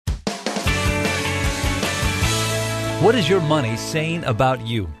What is your money saying about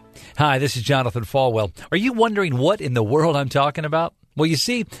you? Hi, this is Jonathan Falwell. Are you wondering what in the world I'm talking about? Well, you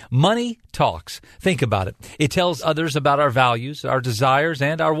see, money talks. Think about it. It tells others about our values, our desires,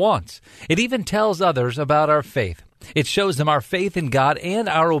 and our wants. It even tells others about our faith. It shows them our faith in God and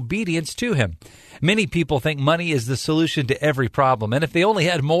our obedience to Him. Many people think money is the solution to every problem, and if they only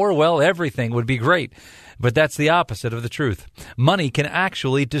had more, well, everything would be great. But that's the opposite of the truth. Money can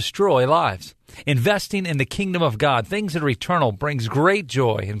actually destroy lives. Investing in the kingdom of God, things that are eternal, brings great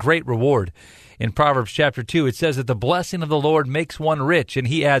joy and great reward. In Proverbs chapter 2, it says that the blessing of the Lord makes one rich, and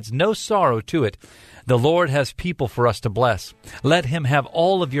He adds no sorrow to it. The Lord has people for us to bless. Let Him have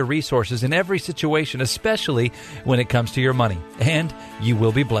all of your resources in every situation, especially when it comes to your money, and you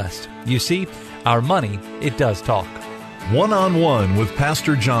will be blessed. You see, our money, it does talk. One-on-one with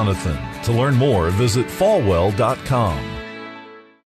Pastor Jonathan. To learn more, visit falwell.com.